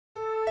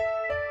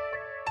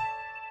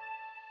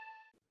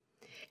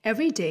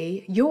Every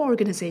day, your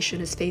organization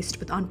is faced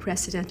with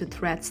unprecedented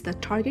threats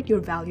that target your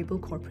valuable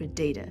corporate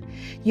data.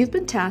 You've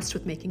been tasked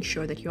with making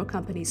sure that your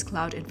company's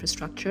cloud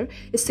infrastructure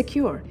is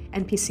secure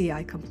and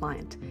PCI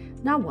compliant.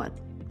 Now what?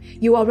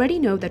 You already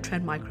know that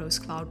Trend Micro's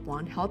Cloud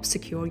One helps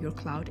secure your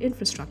cloud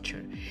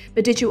infrastructure.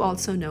 But did you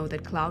also know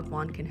that Cloud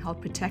One can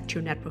help protect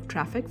your network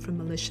traffic from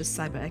malicious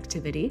cyber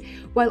activity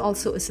while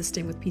also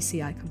assisting with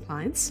PCI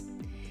compliance?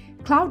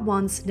 Cloud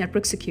One's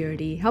network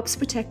security helps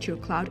protect your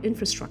cloud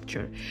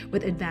infrastructure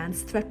with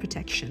advanced threat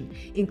protection,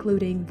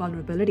 including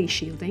vulnerability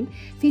shielding,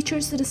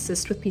 features that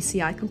assist with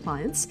PCI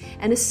compliance,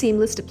 and a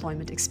seamless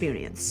deployment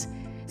experience.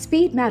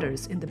 Speed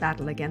matters in the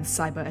battle against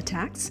cyber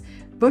attacks.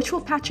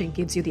 Virtual patching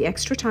gives you the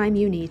extra time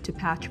you need to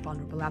patch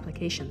vulnerable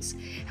applications,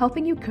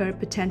 helping you curb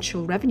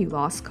potential revenue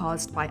loss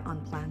caused by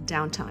unplanned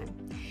downtime.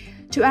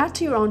 To add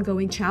to your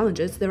ongoing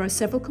challenges, there are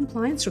several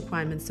compliance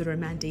requirements that are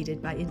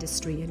mandated by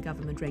industry and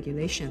government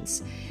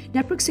regulations.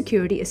 Network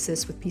security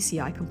assists with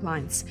PCI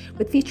compliance,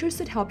 with features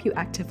that help you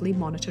actively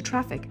monitor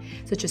traffic,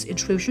 such as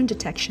intrusion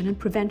detection and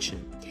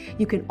prevention.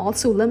 You can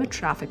also limit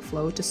traffic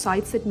flow to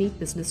sites that meet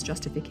business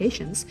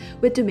justifications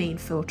with domain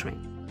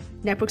filtering.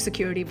 Network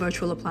security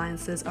virtual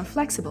appliances are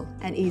flexible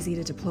and easy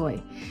to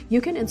deploy. You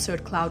can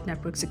insert cloud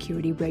network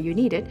security where you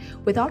need it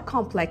without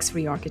complex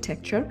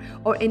re-architecture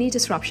or any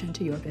disruption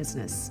to your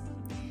business.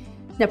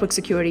 Network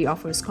security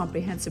offers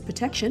comprehensive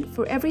protection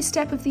for every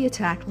step of the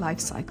attack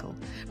lifecycle,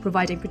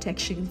 providing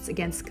protections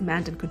against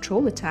command and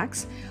control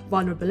attacks,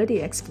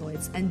 vulnerability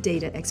exploits, and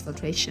data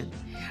exfiltration.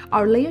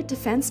 Our layered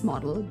defense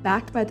model,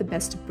 backed by the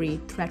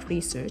best-of-breed threat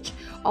research,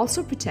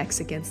 also protects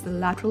against the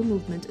lateral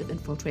movement of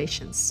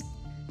infiltrations.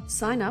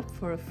 Sign up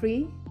for a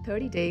free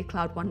 30-day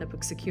Cloud One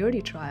network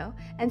security trial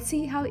and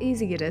see how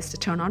easy it is to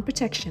turn on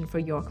protection for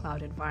your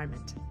cloud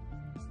environment.